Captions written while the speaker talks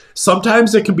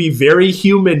sometimes it can be very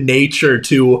human nature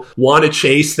to want to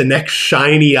chase the next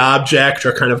shiny object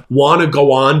or kind of want to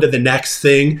go on to the next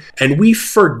thing. And we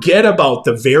forget about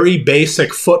the very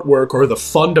basic footwork or the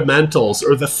fundamentals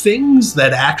or the things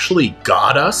that actually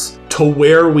got us to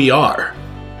where we are.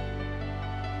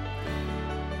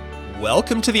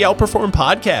 Welcome to the Outperform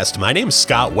Podcast. My name is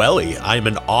Scott Welly. I'm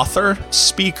an author,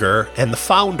 speaker, and the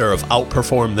founder of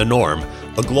Outperform the Norm,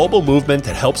 a global movement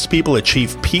that helps people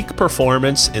achieve peak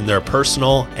performance in their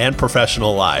personal and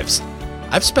professional lives.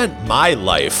 I've spent my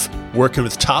life working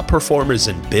with top performers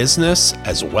in business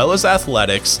as well as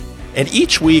athletics, and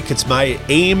each week it's my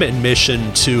aim and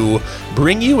mission to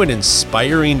bring you an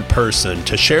inspiring person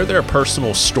to share their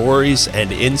personal stories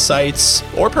and insights,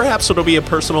 or perhaps it'll be a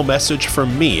personal message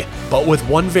from me, but with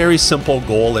one very simple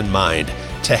goal in mind: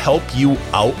 to help you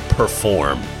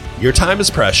outperform. Your time is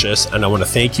precious, and I want to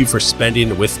thank you for spending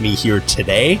it with me here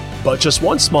today. But just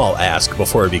one small ask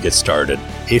before we get started.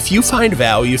 If you find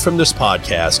value from this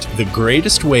podcast, the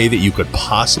greatest way that you could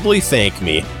possibly thank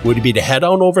me would be to head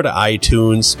on over to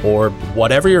iTunes or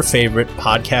whatever your favorite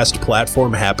podcast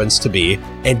platform happens to be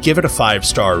and give it a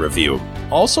 5-star review.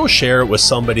 Also share it with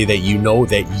somebody that you know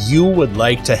that you would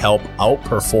like to help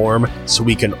outperform, so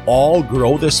we can all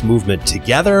grow this movement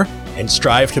together and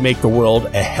strive to make the world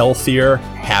a healthier,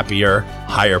 happier,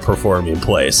 higher performing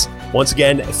place. Once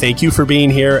again, thank you for being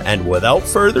here, and without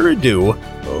further ado,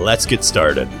 let's get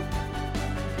started.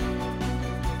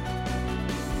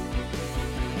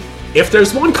 If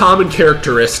there's one common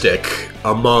characteristic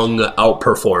among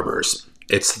outperformers,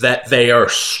 it's that they are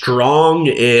strong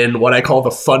in what I call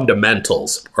the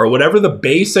fundamentals, or whatever the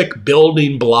basic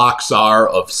building blocks are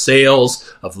of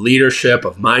sales, of leadership,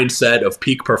 of mindset, of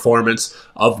peak performance,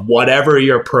 of whatever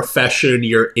your profession,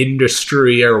 your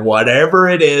industry, or whatever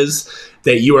it is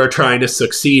that you are trying to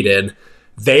succeed in.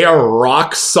 They are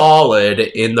rock solid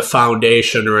in the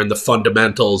foundation or in the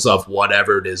fundamentals of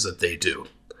whatever it is that they do.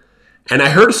 And I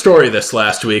heard a story this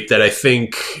last week that I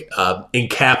think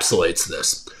encapsulates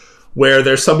this, where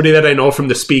there's somebody that I know from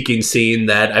the speaking scene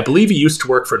that I believe he used to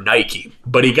work for Nike,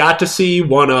 but he got to see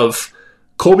one of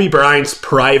Kobe Bryant's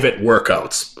private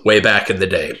workouts way back in the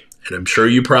day. And I'm sure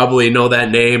you probably know that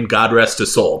name, God rest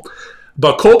his soul.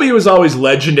 But Kobe was always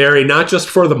legendary, not just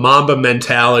for the Mamba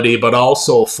mentality, but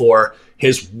also for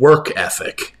his work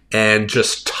ethic and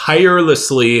just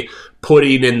tirelessly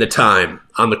putting in the time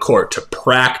on the court to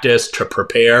practice, to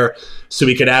prepare, so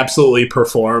he could absolutely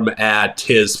perform at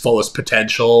his fullest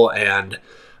potential and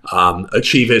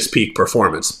achieve his peak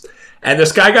performance. And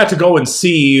this guy got to go and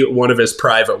see one of his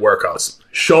private workouts.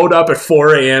 Showed up at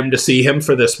 4 a.m. to see him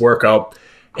for this workout,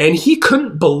 and he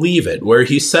couldn't believe it, where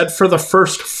he said for the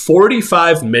first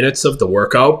 45 minutes of the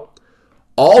workout,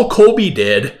 all Kobe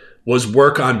did was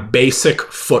work on basic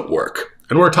footwork.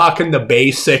 And we're talking the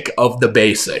basic of the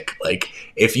basic. Like,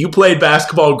 if you played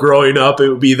basketball growing up, it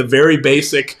would be the very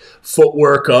basic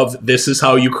footwork of this is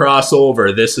how you cross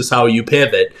over, this is how you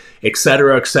pivot,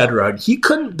 etc., etc. He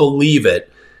couldn't believe it,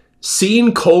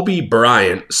 seeing Kobe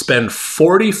Bryant spend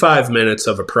 45 minutes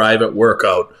of a private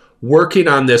workout working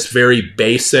on this very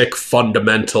basic,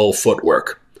 fundamental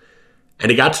footwork.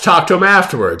 And he got to talk to him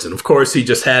afterwards. And of course, he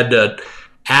just had to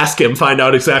ask him, find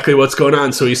out exactly what's going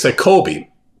on. So he said, Kobe,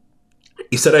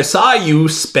 he said, I saw you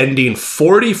spending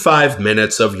 45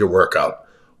 minutes of your workout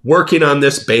working on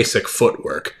this basic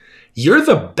footwork. You're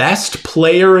the best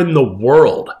player in the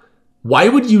world. Why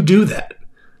would you do that?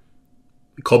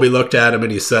 Kobe looked at him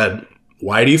and he said,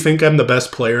 why do you think I'm the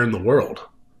best player in the world?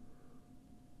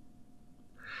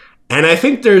 And I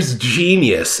think there's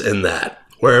genius in that,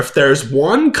 where if there's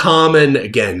one common,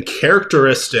 again,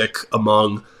 characteristic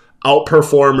among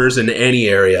outperformers in any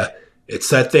area, it's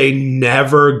that they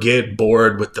never get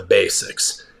bored with the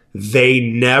basics. They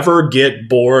never get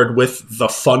bored with the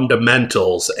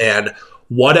fundamentals and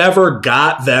whatever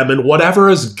got them and whatever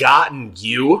has gotten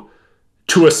you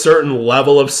to a certain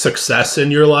level of success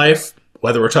in your life,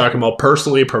 whether we're talking about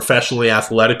personally, professionally,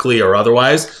 athletically, or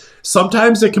otherwise.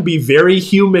 Sometimes it can be very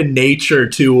human nature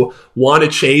to want to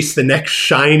chase the next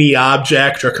shiny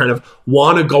object or kind of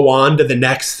want to go on to the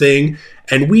next thing.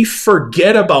 And we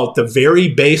forget about the very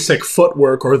basic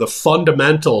footwork or the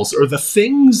fundamentals or the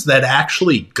things that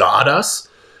actually got us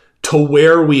to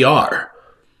where we are.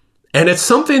 And it's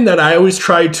something that I always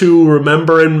try to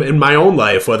remember in my own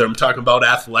life, whether I'm talking about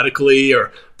athletically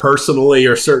or personally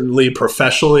or certainly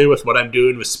professionally with what I'm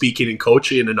doing with speaking and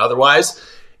coaching and otherwise.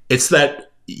 It's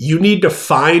that you need to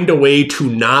find a way to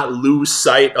not lose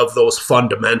sight of those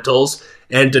fundamentals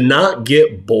and to not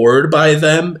get bored by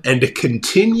them and to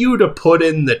continue to put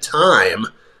in the time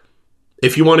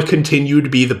if you want to continue to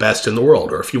be the best in the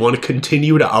world, or if you want to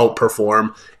continue to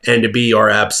outperform and to be your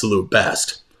absolute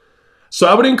best. So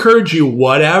I would encourage you,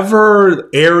 whatever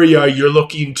area you're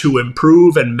looking to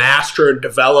improve and master and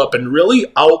develop and really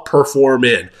outperform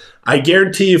in, I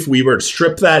guarantee if we were to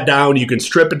strip that down, you can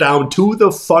strip it down to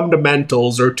the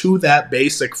fundamentals or to that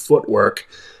basic footwork.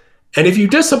 And if you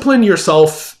discipline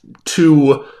yourself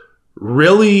to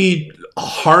really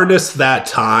harness that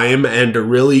time and to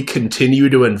really continue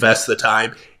to invest the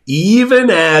time, even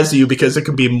as you, because it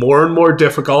can be more and more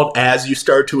difficult as you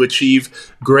start to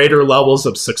achieve greater levels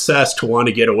of success to want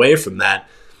to get away from that,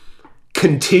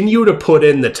 continue to put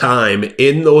in the time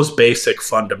in those basic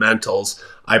fundamentals.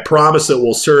 I promise it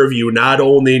will serve you not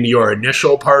only in your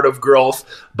initial part of growth,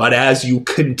 but as you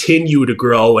continue to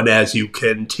grow and as you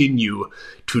continue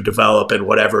to develop in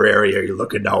whatever area you're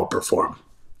looking to outperform.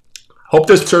 Hope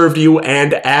this served you,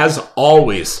 and as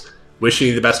always, wishing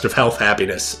you the best of health,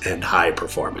 happiness, and high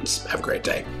performance. Have a great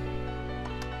day.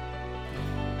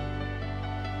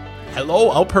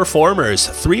 Hello, Outperformers.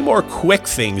 3 more quick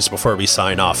things before we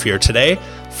sign off here today.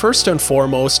 First and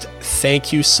foremost,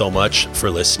 thank you so much for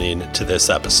listening to this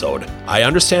episode. I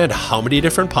understand how many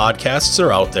different podcasts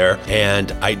are out there,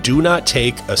 and I do not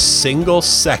take a single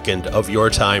second of your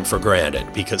time for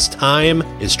granted, because time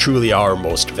is truly our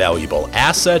most valuable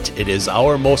asset. It is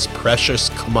our most precious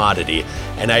commodity,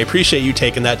 and I appreciate you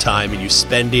taking that time and you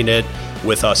spending it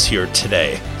with us here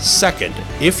today. Second,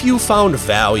 if you found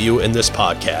value in this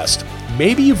podcast,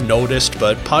 maybe you've noticed,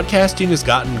 but podcasting has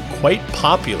gotten quite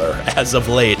popular as of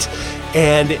late.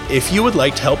 And if you would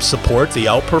like to help support the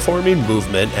Outperforming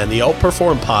movement and the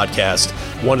Outperform podcast,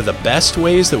 one of the best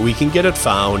ways that we can get it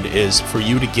found is for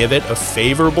you to give it a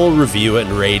favorable review and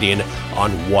rating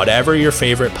on whatever your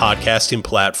favorite podcasting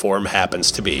platform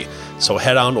happens to be. So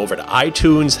head on over to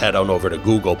iTunes, head on over to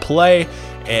Google Play,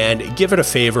 and give it a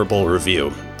favorable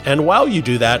review. And while you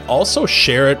do that, also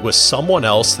share it with someone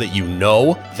else that you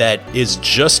know that is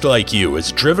just like you,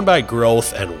 is driven by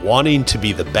growth and wanting to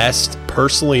be the best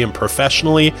personally and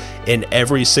professionally in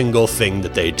every single thing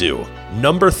that they do.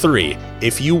 Number 3,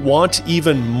 if you want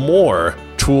even more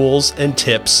tools and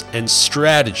tips and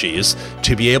strategies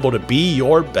to be able to be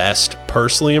your best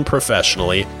personally and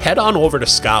professionally, head on over to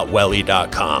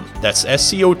scottwelle.com. That's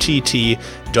SCOTTWELLE.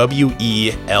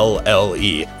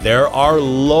 There are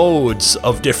loads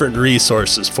of different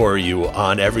resources for you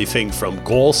on everything from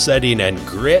goal setting and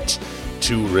grit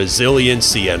to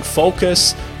resiliency and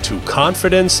focus, to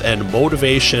confidence and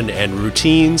motivation and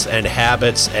routines and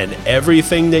habits and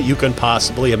everything that you can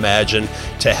possibly imagine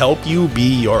to help you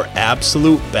be your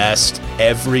absolute best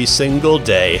every single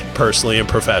day, personally and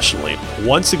professionally.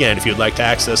 Once again, if you'd like to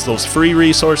access those free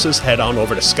resources, head on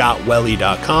over to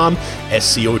scottwelle.com,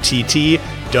 SCOTTWELLE.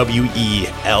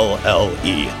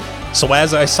 So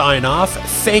as I sign off,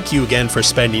 thank you again for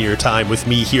spending your time with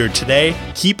me here today.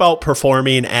 Keep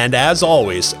outperforming, and as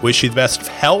always, wish you the best of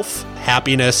health,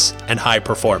 happiness, and high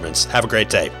performance. Have a great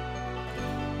day.